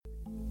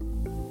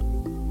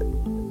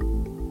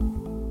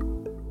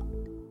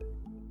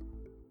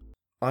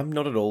I'm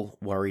not at all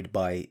worried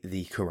by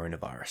the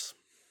coronavirus.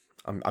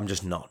 I'm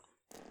just not.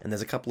 And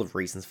there's a couple of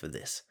reasons for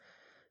this.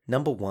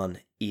 Number one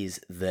is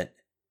that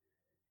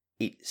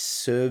it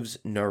serves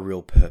no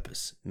real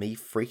purpose. Me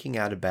freaking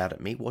out about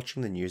it, me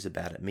watching the news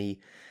about it, me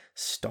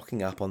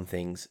stocking up on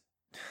things.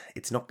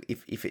 It's not,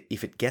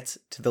 if it gets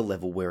to the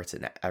level where it's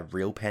a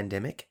real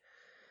pandemic,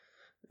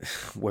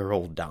 we're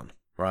all done,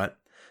 right?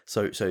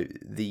 So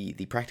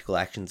the practical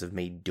actions of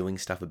me doing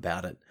stuff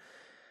about it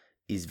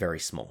is very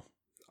small.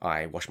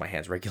 I wash my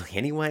hands regularly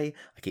anyway.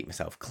 I keep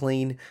myself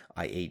clean.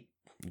 I eat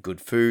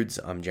good foods.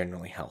 I'm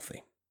generally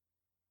healthy.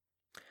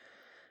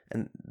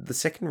 And the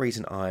second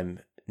reason I'm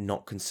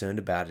not concerned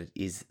about it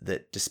is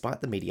that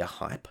despite the media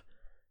hype,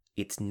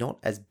 it's not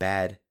as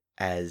bad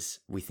as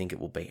we think it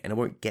will be, and it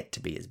won't get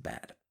to be as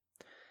bad.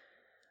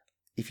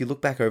 If you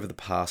look back over the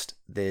past,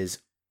 the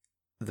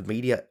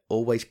media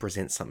always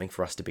presents something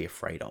for us to be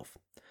afraid of.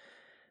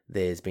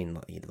 There's been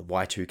the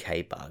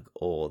Y2K bug,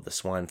 or the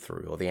swine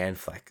flu, or the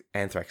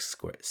anthrax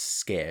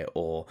scare,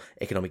 or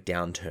economic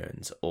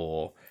downturns,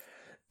 or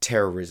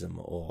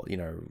terrorism, or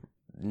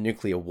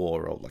nuclear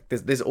war, or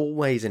there's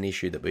always an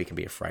issue that we can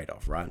be afraid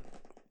of, right?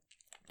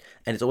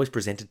 And it's always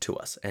presented to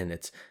us, and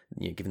it's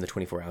given the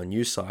 24-hour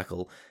news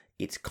cycle,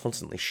 it's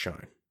constantly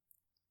shown.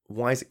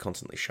 Why is it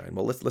constantly shown?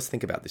 Well, let's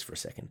think about this for a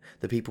second.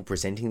 The people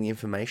presenting the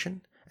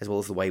information, as well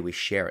as the way we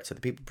share it. So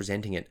the people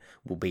presenting it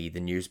will be the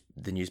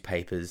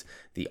newspapers,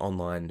 the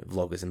online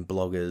vloggers and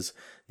bloggers,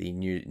 the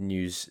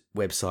news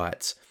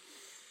websites.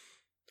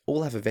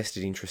 All have a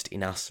vested interest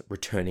in us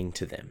returning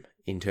to them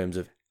in terms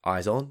of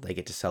eyes on. They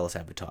get to sell us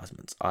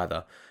advertisements,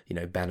 either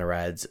banner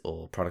ads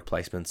or product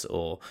placements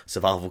or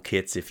survival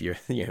kits. If you're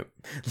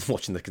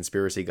watching the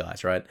conspiracy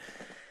guys, right?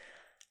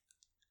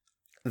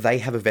 They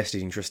have a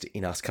vested interest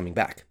in us coming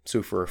back. So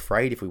if we're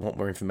afraid, if we want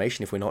more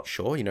information, if we're not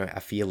sure, our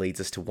fear leads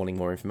us to wanting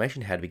more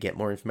information. How do we get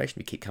more information?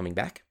 We keep coming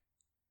back.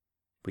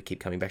 We keep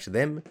coming back to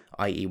them,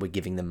 i.e. we're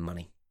giving them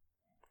money.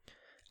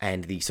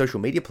 And the social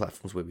media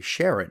platforms where we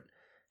share it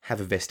have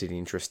a vested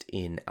interest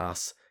in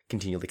us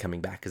continually coming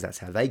back, because that's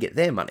how they get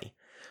their money.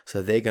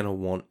 So they're going to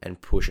want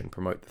and push and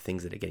promote the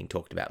things that are getting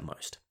talked about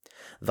most.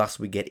 Thus,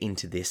 we get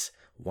into this,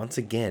 once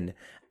again,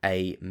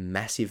 a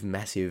massive,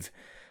 massive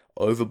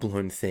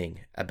overblown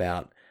thing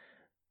about,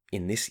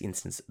 in this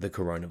instance, the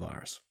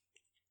coronavirus.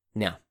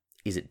 Now,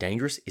 is it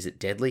dangerous? Is it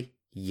deadly?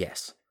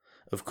 Yes,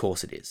 of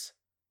course it is.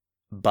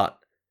 But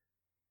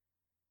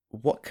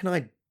what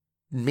can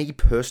me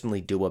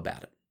personally do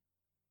about it?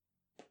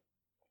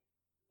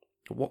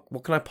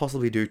 What can I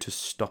possibly do to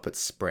stop its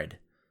spread?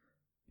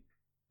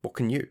 What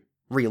can you,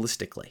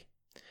 realistically?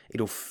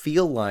 It'll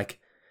feel like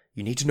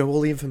you need to know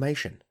all the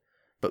information.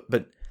 But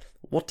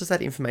what does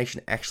that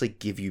information actually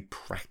give you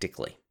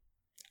practically?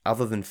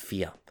 Other than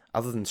fear,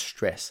 other than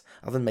stress,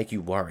 other than make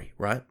you worry,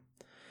 right?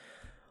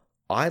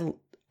 I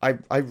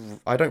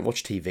don't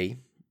watch TV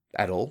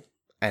at all,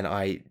 and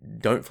I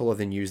don't follow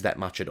the news that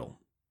much at all.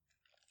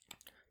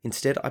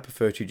 Instead, I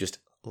prefer to just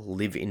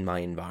live in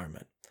my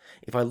environment.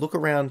 If I look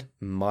around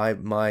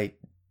my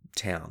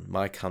town,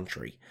 my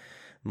country,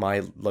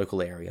 my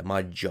local area,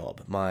 my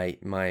job,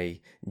 my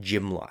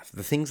gym life,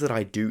 the things that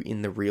I do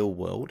in the real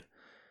world,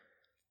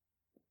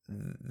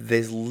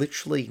 there's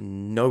literally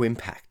no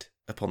impact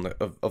upon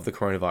of the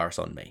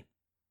coronavirus on me,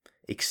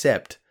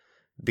 except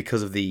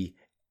because of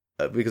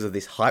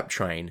this hype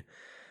train.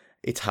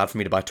 It's hard for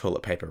me to buy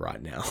toilet paper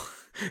right now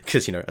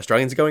because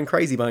Australians are going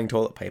crazy buying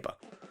toilet paper.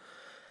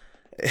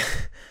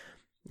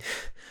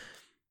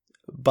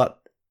 But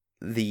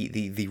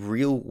the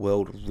real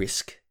world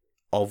risk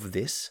of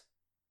this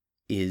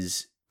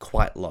is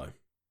quite low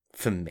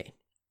for me.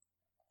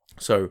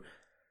 So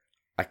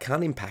I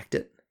can't impact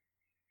it.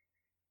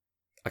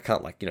 I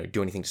can't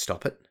do anything to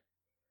stop it.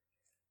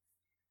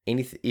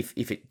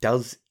 If it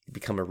does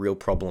become a real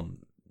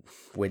problem,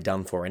 we're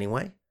done for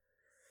anyway.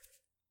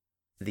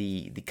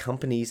 The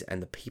companies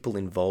and the people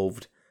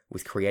involved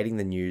with creating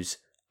the news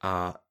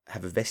have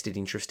a vested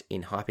interest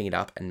in hyping it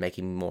up and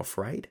making me more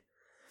afraid.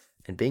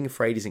 And being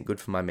afraid isn't good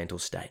for my mental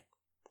state.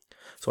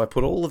 So I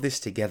put all of this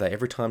together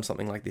every time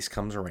something like this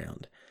comes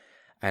around,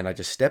 and I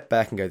just step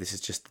back and go, this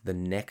is just the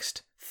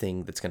next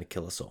thing that's going to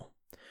kill us all.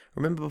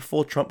 Remember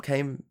before Trump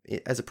came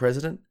as a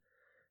president?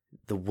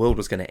 The world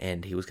was going to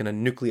end. He was going to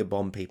nuclear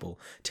bomb people.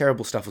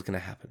 Terrible stuff was going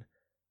to happen.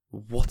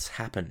 What's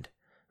happened,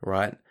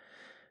 right?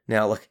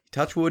 Now,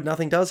 touch wood,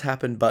 nothing does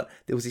happen, but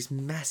there was this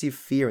massive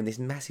fear and this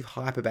massive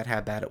hype about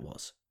how bad it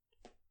was.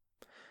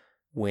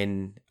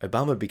 When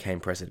Obama became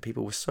president,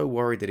 people were so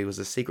worried that he was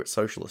a secret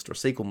socialist or a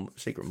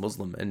secret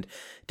Muslim, and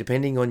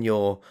depending on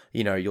your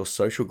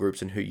social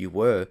groups and who you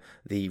were,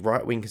 the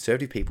right-wing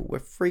conservative people were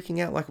freaking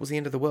out like it was the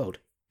end of the world.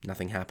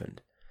 Nothing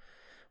happened.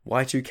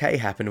 Y2K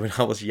happened when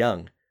I was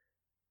young.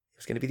 It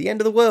was going to be the end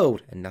of the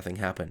world, and nothing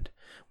happened.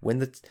 When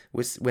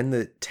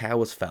the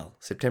towers fell,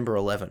 September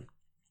 11,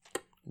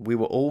 we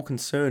were all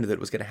concerned that it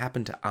was going to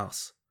happen to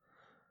us.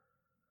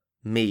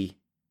 Me,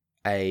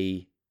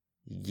 a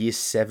year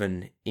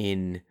 7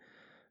 in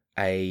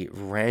a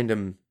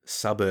random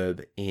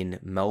suburb in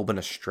Melbourne,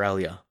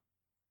 Australia.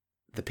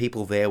 The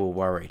people there were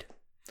worried.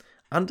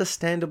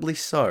 Understandably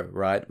so,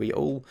 right? We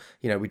all,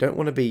 we don't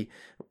want to be.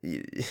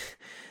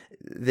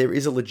 There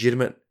is a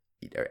legitimate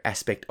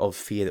aspect of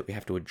fear that we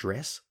have to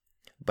address,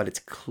 but it's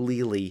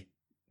clearly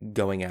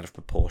going out of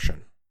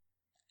proportion.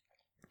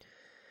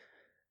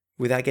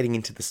 Without getting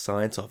into the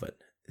science of it,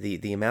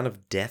 the amount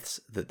of deaths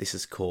that this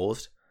has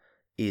caused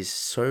is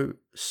so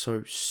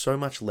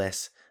much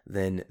less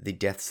than the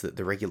deaths that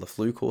the regular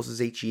flu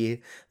causes each year,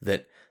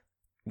 that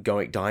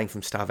dying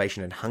from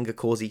starvation and hunger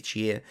cause each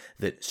year,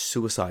 that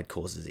suicide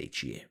causes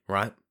each year,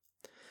 right?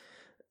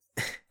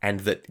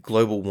 And that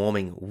global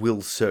warming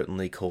will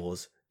certainly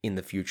cause in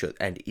the future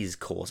and is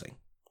causing.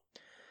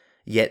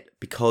 Yet,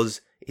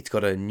 because it's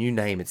got a new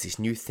name, it's this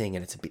new thing,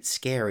 and it's a bit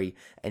scary,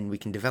 and we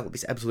can develop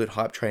this absolute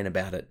hype train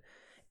about it,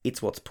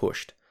 it's what's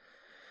pushed.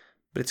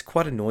 But it's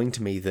quite annoying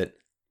to me that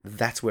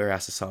that's where our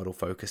societal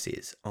focus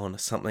is, on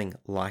something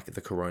like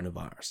the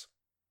coronavirus.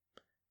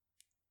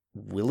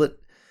 Will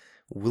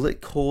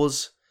it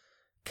cause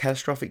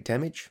catastrophic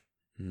damage?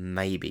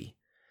 Maybe.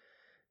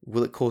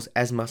 Will it cause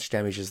as much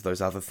damage as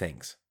those other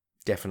things?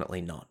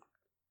 Definitely not.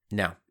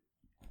 Now,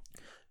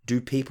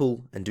 do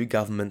people and do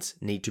governments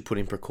need to put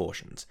in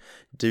precautions?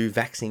 Do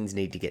vaccines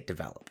need to get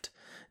developed?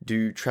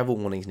 Do travel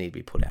warnings need to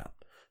be put out?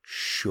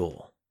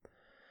 Sure.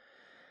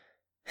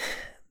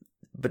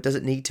 But does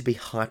it need to be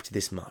hyped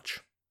this much?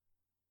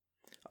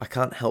 I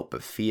can't help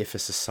but fear for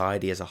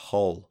society as a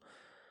whole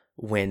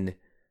when,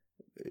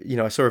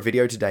 I saw a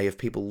video today of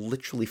people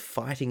literally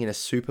fighting in a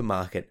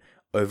supermarket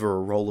over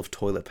a roll of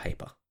toilet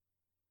paper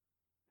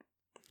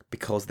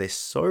because they're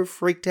so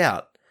freaked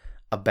out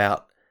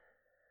about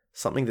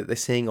something that they're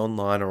seeing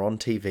online or on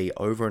TV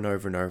over and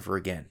over and over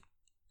again.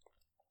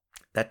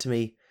 That to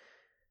me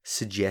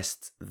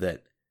suggests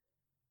that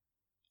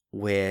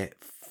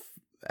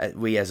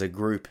we as a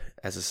group,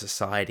 as a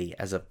society,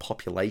 as a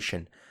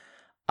population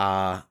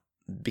are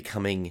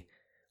becoming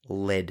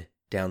led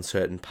down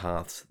certain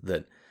paths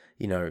that,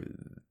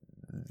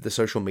 the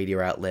social media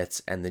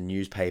outlets and the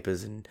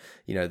newspapers and,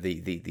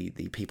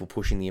 the people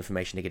pushing the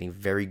information are getting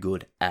very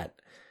good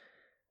at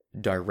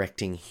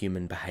directing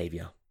human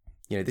behavior.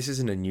 This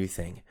isn't a new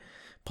thing.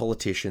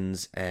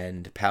 Politicians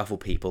and powerful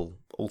people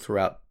all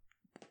throughout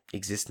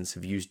existence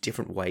have used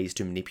different ways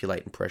to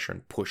manipulate and pressure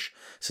and push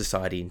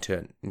society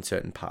in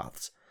certain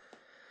paths.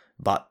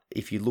 But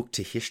if you look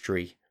to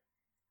history,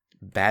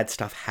 bad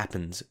stuff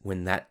happens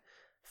when that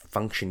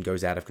function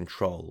goes out of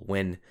control.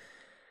 When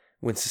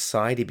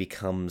society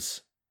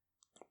becomes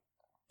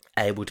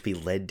able to be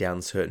led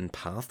down certain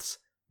paths,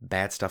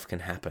 bad stuff can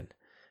happen.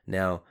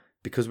 Now,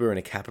 because we're in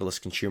a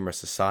capitalist consumer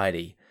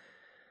society,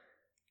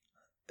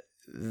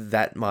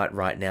 that might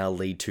right now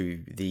lead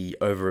to the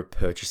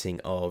over-purchasing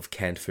of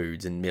canned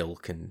foods and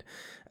milk and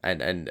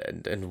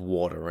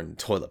water and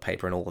toilet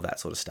paper and all of that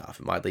sort of stuff.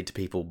 It might lead to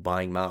people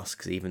buying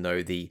masks, even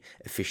though the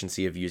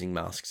efficiency of using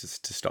masks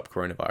to stop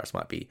coronavirus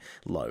might be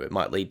low. It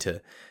might lead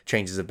to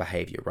changes of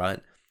behavior, right?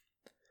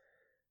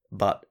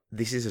 But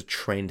this is a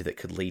trend that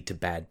could lead to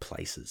bad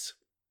places.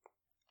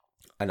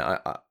 And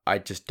I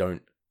just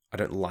don't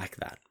like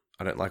that.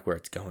 I don't like where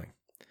it's going.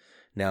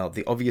 Now,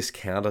 the obvious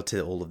counter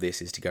to all of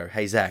this is to go,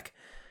 hey, Zach,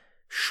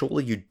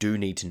 surely you do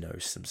need to know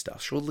some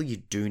stuff. Surely you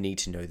do need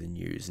to know the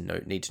news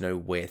and need to know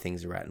where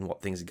things are at and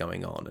what things are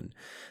going on and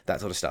that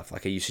sort of stuff.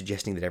 Like, are you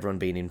suggesting that everyone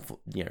be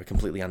a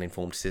completely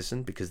uninformed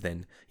citizen? Because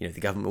then, the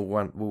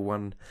government will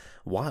run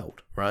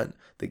wild, right?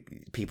 The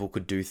people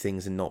could do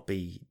things and not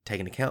be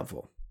taken account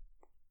for.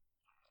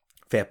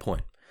 Fair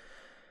point.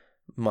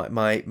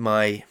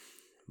 My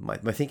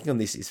thinking on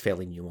this is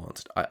fairly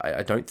nuanced.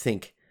 I don't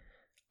think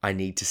I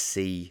need to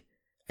see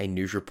a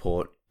news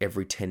report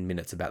every 10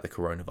 minutes about the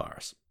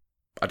coronavirus.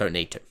 I don't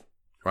need to,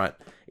 right?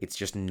 It's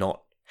just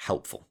not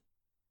helpful.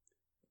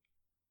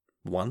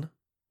 One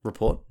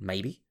report,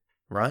 maybe,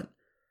 right?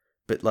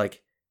 But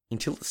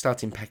until it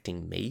starts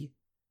impacting me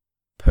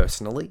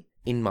personally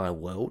in my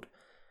world,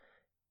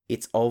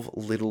 it's of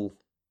little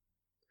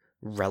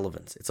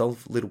relevance. It's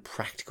of little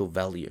practical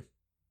value,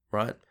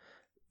 right?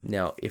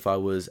 Now, if I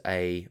was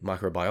a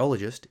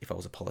microbiologist, if I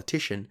was a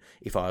politician,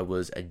 if I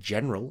was a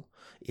general,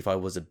 if I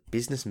was a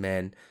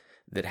businessman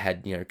that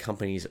had,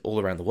 companies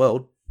all around the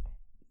world,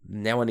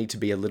 now I need to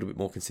be a little bit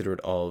more considerate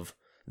of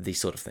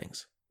these sort of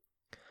things.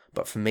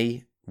 But for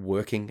me,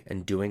 working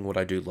and doing what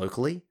I do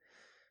locally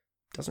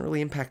doesn't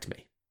really impact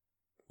me.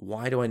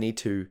 Why do I need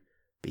to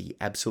be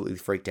absolutely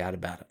freaked out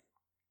about it?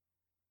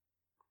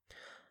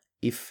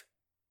 If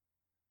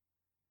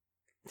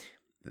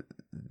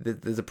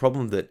there's a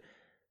problem that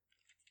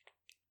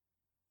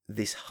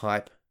this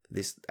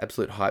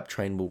absolute hype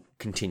train will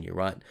continue,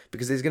 right?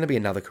 Because there's going to be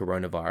another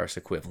coronavirus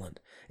equivalent.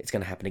 It's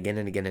going to happen again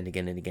and again and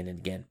again and again and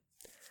again.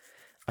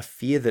 I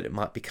fear that it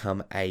might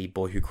become a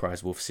boy who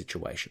cries wolf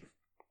situation,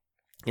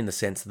 in the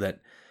sense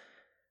that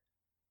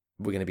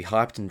we're going to be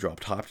hyped and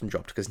dropped,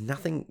 because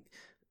nothing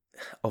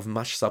of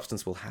much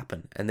substance will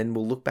happen. And then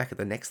we'll look back at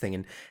the next thing,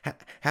 and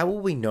how will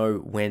we know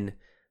when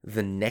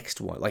the next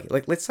one,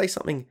 like let's say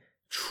something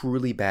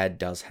truly bad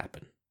does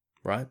happen,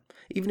 right?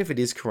 Even if it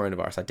is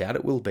coronavirus, I doubt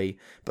it will be,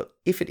 but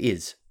if it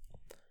is,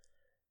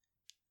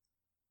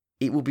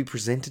 it will be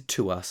presented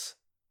to us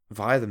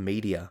via the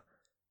media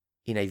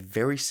in a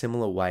very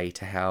similar way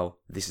to how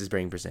this is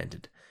being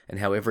presented and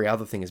how every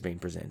other thing is being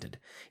presented.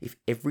 If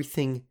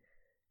everything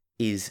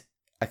is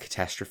a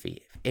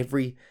catastrophe, if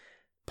every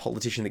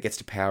politician that gets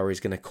to power is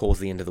going to cause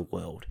the end of the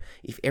world,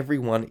 if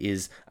everyone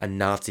is a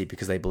Nazi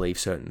because they believe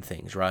certain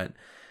things, right?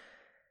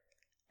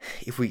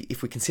 If we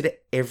consider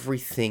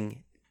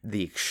everything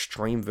the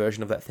extreme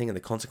version of that thing and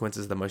the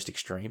consequences are the most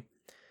extreme,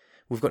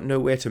 we've got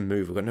nowhere to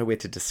move, we've got nowhere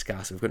to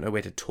discuss, we've got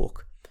nowhere to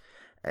talk.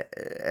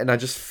 And I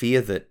just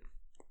fear that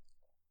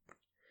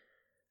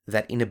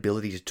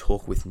inability to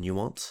talk with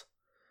nuance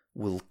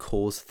will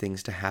cause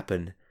things to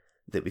happen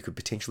that we could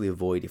potentially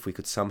avoid if we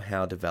could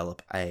somehow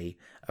develop a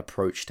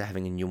approach to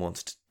having a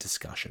nuanced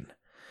discussion.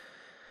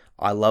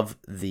 I love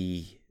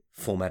the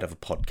format of a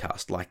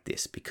podcast like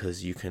this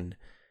because you can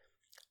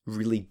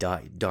really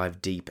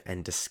dive deep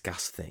and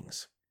discuss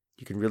things.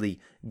 You can really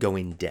go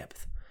in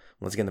depth.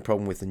 Once again, the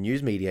problem with the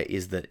news media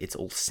is that it's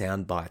all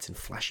sound bites and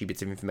flashy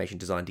bits of information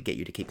designed to get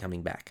you to keep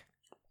coming back.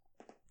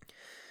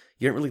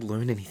 You don't really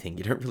learn anything.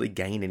 You don't really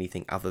gain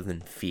anything other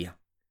than fear.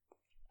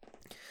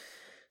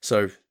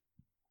 So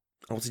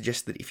I would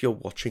suggest that if you're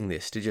watching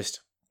this, to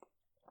just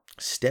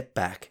step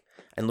back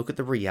and look at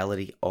the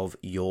reality of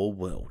your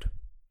world.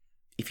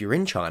 If you're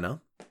in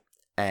China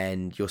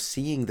and you're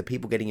seeing the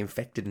people getting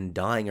infected and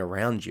dying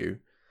around you,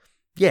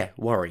 yeah,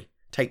 worry.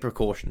 Take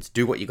precautions.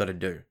 Do what you got to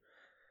do.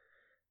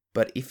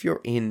 But if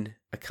you're in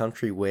a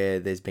country where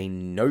there's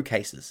been no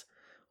cases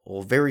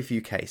or very few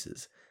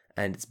cases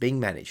and it's being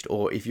managed,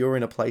 or if you're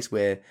in a place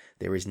where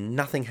there is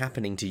nothing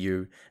happening to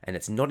you and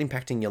it's not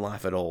impacting your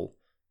life at all,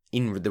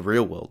 in the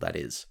real world that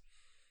is,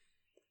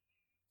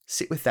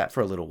 sit with that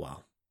for a little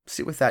while.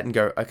 Sit with that and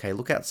go, okay,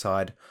 look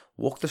outside,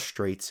 walk the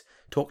streets,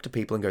 talk to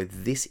people and go,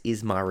 this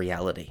is my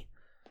reality.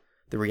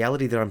 The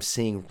reality that I'm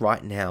seeing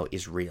right now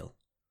is real.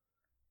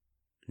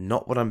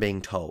 Not what I'm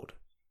being told.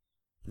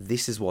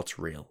 This is what's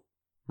real.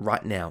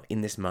 Right now,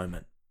 in this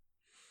moment.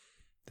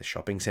 The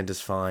shopping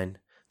centre's fine.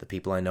 The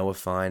people I know are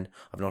fine.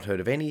 I've not heard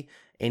of any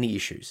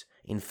issues.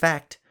 In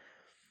fact,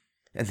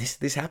 and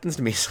this happens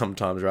to me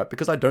sometimes, right?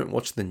 Because I don't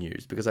watch the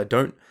news, because I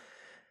don't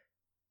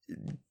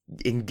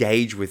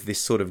engage with this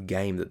sort of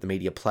game that the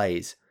media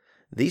plays,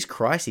 these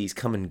crises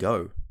come and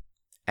go.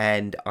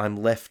 And I'm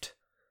left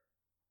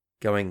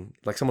going,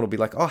 like someone will be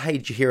like, oh, hey,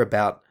 did you hear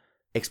about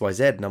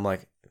XYZ? And I'm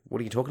like, what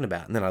are you talking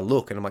about? And then I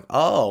look and I'm like,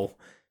 oh,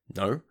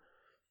 no,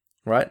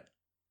 right?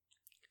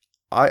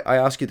 I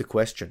ask you the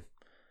question.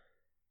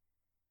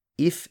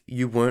 If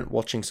you weren't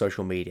watching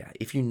social media,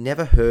 if you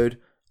never heard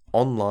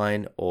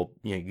online or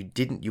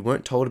you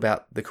weren't told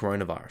about the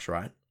coronavirus,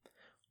 right?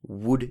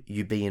 Would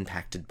you be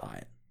impacted by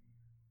it?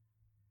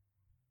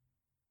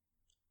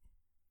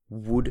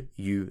 Would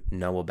you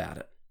know about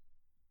it?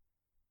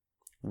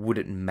 Would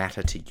it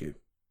matter to you?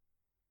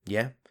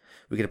 Yeah?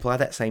 We could apply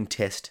that same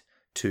test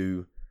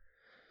to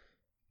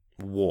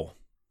war.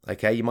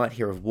 Okay, you might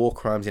hear of war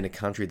crimes in a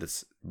country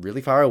that's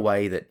really far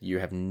away that you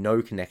have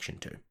no connection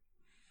to.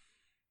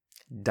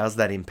 Does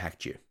that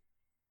impact you?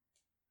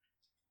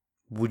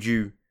 Would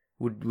you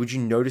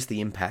notice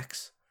the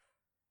impacts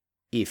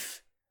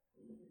if,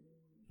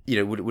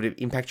 would it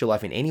impact your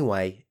life in any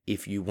way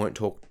if you weren't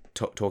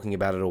talking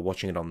about it or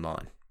watching it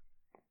online?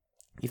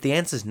 If the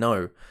answer is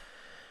no,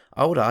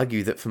 I would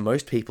argue that for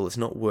most people it's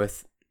not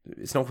worth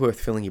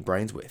filling your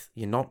brains with.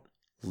 You're not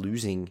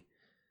losing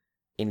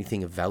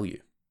anything of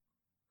value.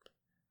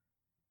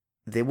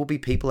 There will be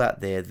people out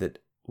there that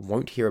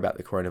won't hear about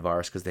the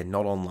coronavirus because they're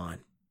not online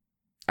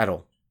at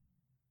all.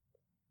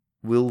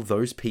 Will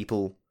those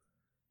people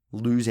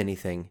lose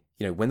anything?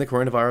 When the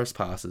coronavirus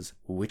passes,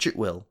 which it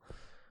will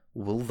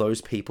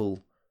those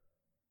people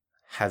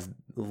have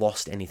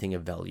lost anything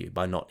of value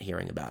by not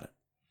hearing about it?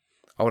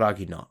 I would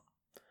argue not.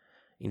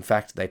 In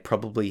fact, they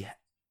probably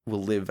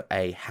will live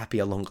a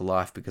happier, longer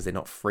life because they're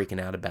not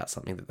freaking out about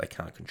something that they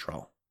can't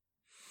control.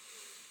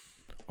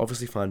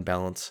 Obviously, find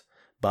balance.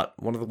 But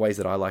one of the ways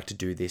that I like to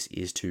do this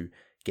is to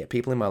get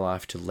people in my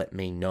life to let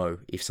me know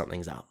if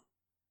something's up.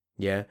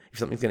 Yeah? If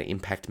something's going to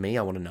impact me,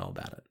 I want to know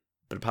about it.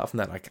 But apart from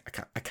that,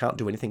 I can't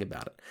do anything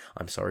about it.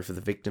 I'm sorry for the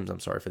victims. I'm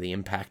sorry for the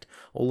impact.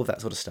 All of that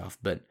sort of stuff.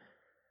 But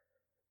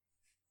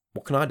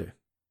what can I do?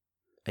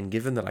 And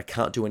given that I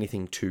can't do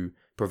anything to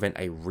prevent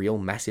a real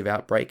massive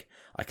outbreak,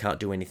 I can't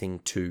do anything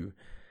to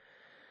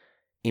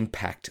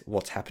impact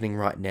what's happening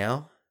right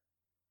now,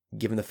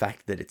 given the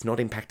fact that it's not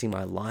impacting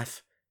my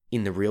life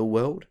in the real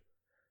world,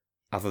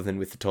 other than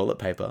with the toilet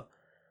paper,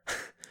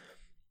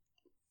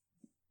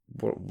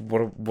 why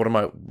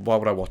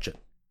would I watch it?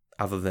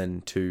 Other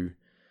than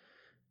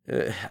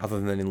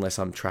unless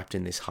I'm trapped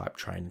in this hype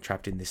train,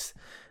 trapped in this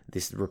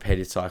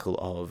repeated cycle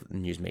of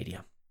news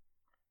media.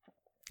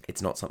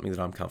 It's not something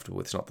that I'm comfortable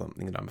with. It's not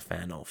something that I'm a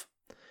fan of.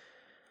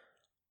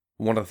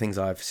 One of the things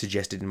I've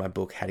suggested in my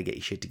book, How to Get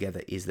Your Shit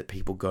Together, is that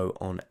people go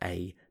on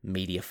a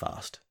media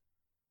fast.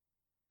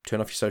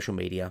 Turn off your social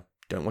media.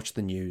 Don't watch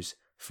the news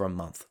for a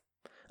month.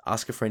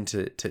 Ask a friend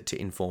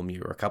to inform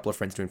you, or a couple of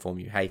friends to inform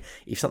you. Hey,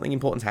 if something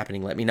important's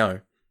happening, let me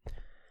know.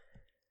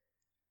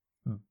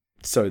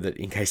 so that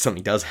in case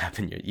something does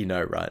happen, you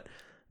know, right?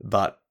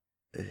 But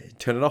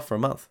turn it off for a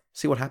month.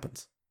 See what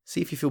happens.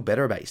 See if you feel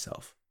better about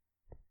yourself.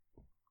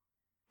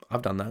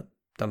 I've done that.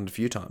 Done it a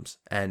few times.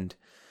 And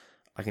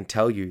I can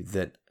tell you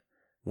that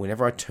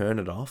whenever I turn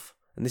it off,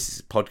 and this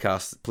is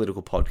podcasts,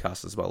 political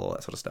podcasts as well, all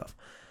that sort of stuff,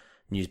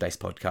 news-based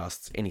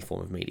podcasts, any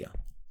form of media.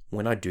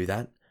 When I do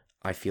that,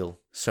 I feel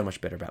so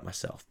much better about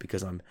myself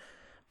because I'm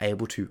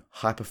able to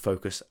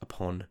hyper-focus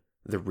upon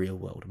the real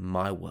world,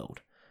 my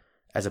world,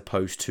 as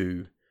opposed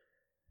to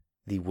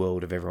the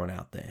world of everyone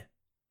out there.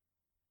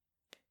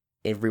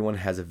 Everyone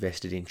has a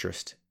vested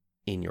interest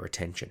in your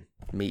attention.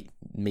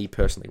 Me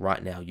personally,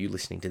 right now, you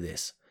listening to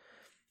this,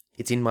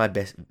 it's in my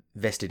best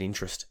vested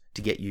interest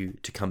to get you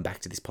to come back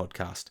to this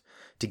podcast,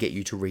 to get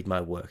you to read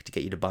my work, to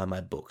get you to buy my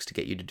books, to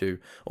get you to do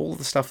all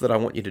the stuff that I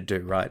want you to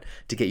do, right?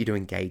 To get you to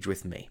engage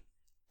with me.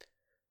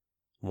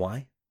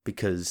 Why?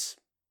 Because,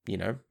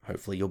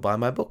 hopefully you'll buy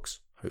my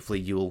books. Hopefully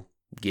you'll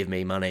give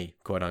me money,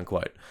 quote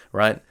unquote,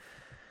 right?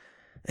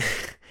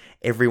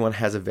 Everyone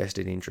has a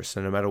vested interest.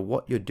 So no matter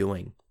what you're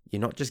doing,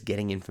 you're not just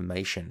getting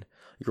information.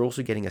 You're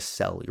also getting a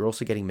sell. You're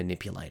also getting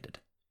manipulated.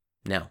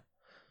 Now,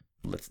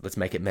 let's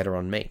make it meta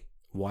on me.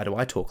 Why do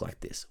I talk like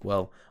this?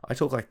 Well, I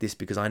talk like this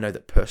because I know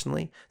that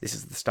personally, this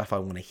is the stuff I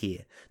want to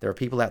hear. There are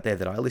people out there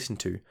that I listen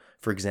to.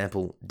 For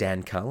example,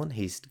 Dan Carlin.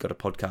 He's got a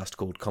podcast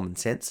called Common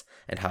Sense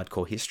and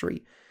Hardcore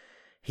History.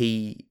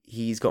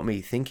 He's got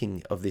me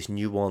thinking of this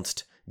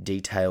nuanced,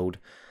 detailed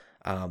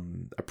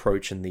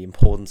approach and the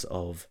importance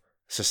of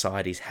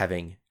societies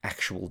having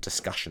actual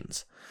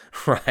discussions,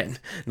 right?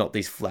 Not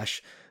these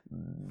flash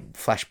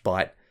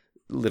bite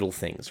little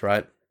things,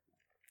 right?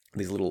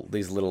 These little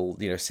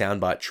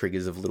soundbite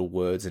triggers of little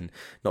words and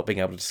not being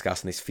able to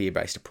discuss in this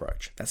fear-based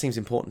approach. That seems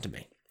important to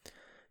me.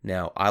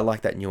 Now, I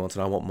like that nuance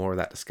and I want more of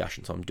that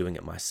discussion, so I'm doing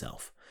it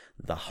myself.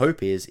 The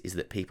hope is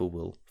that people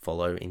will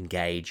follow,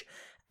 engage,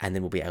 and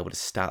then we'll be able to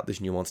start this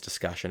nuanced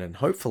discussion and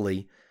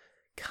hopefully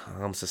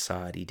calm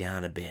society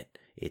down a bit.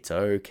 It's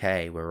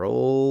okay. We're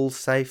all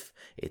safe.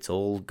 It's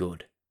all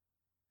good.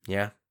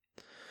 Yeah?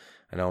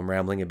 I know I'm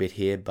rambling a bit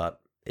here, but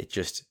I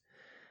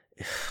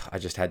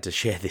just had to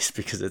share this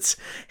because it's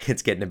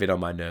getting a bit on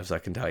my nerves, I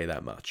can tell you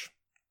that much.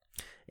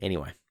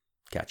 Anyway,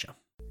 catch ya.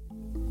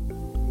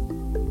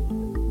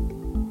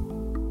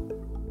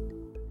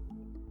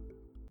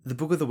 The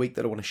book of the week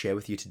that I want to share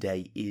with you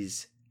today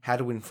is How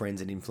to Win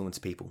Friends and Influence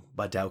People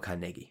by Dale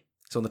Carnegie.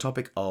 So on the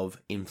topic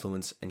of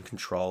influence and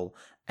control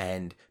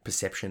and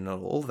perception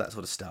and all of that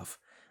sort of stuff,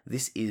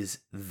 this is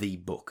the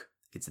book.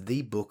 It's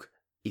the book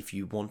if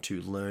you want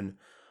to learn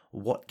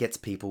what gets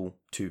people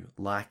to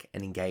like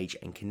and engage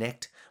and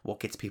connect, what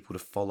gets people to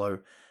follow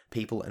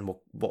people, and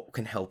what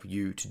can help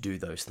you to do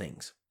those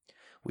things.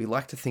 We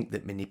like to think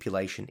that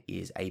manipulation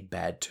is a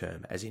bad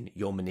term, as in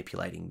you're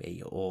manipulating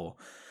me or,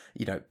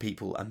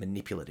 people are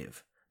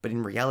manipulative. But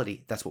in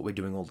reality, that's what we're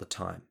doing all the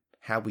time.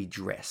 How we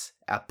dress,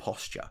 our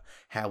posture,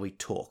 how we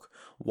talk,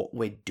 what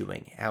we're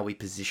doing, how we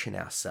position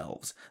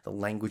ourselves, the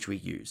language we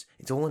use.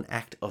 It's all an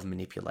act of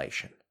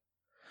manipulation.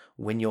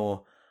 When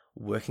you're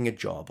working a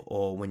job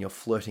or when you're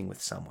flirting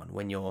with someone,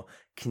 when you're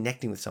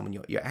connecting with someone,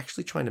 you're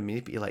actually trying to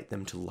manipulate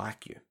them to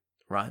like you,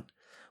 right?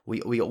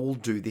 We all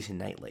do this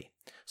innately.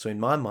 So in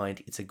my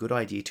mind, it's a good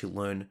idea to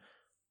learn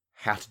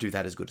how to do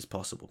that as good as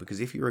possible,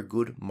 because if you're a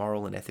good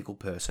moral and ethical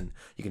person,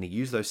 you're going to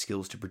use those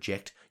skills to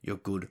project your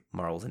good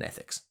morals and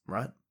ethics,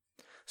 right?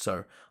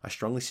 So I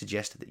strongly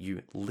suggest that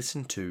you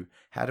listen to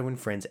How to Win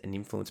Friends and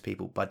Influence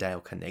People by Dale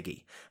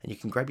Carnegie, and you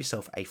can grab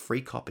yourself a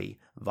free copy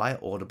via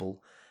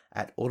Audible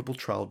at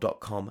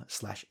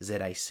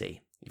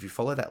audibletrial.com/ZAC. If you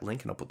follow that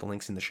link, and I'll put the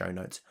links in the show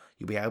notes,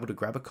 you'll be able to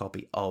grab a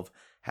copy of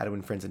How to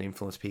Win Friends and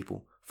Influence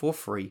People for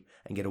free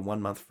and get a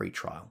 1-month free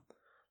trial.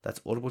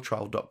 That's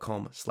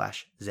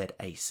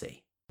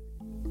audibletrial.com/ZAC.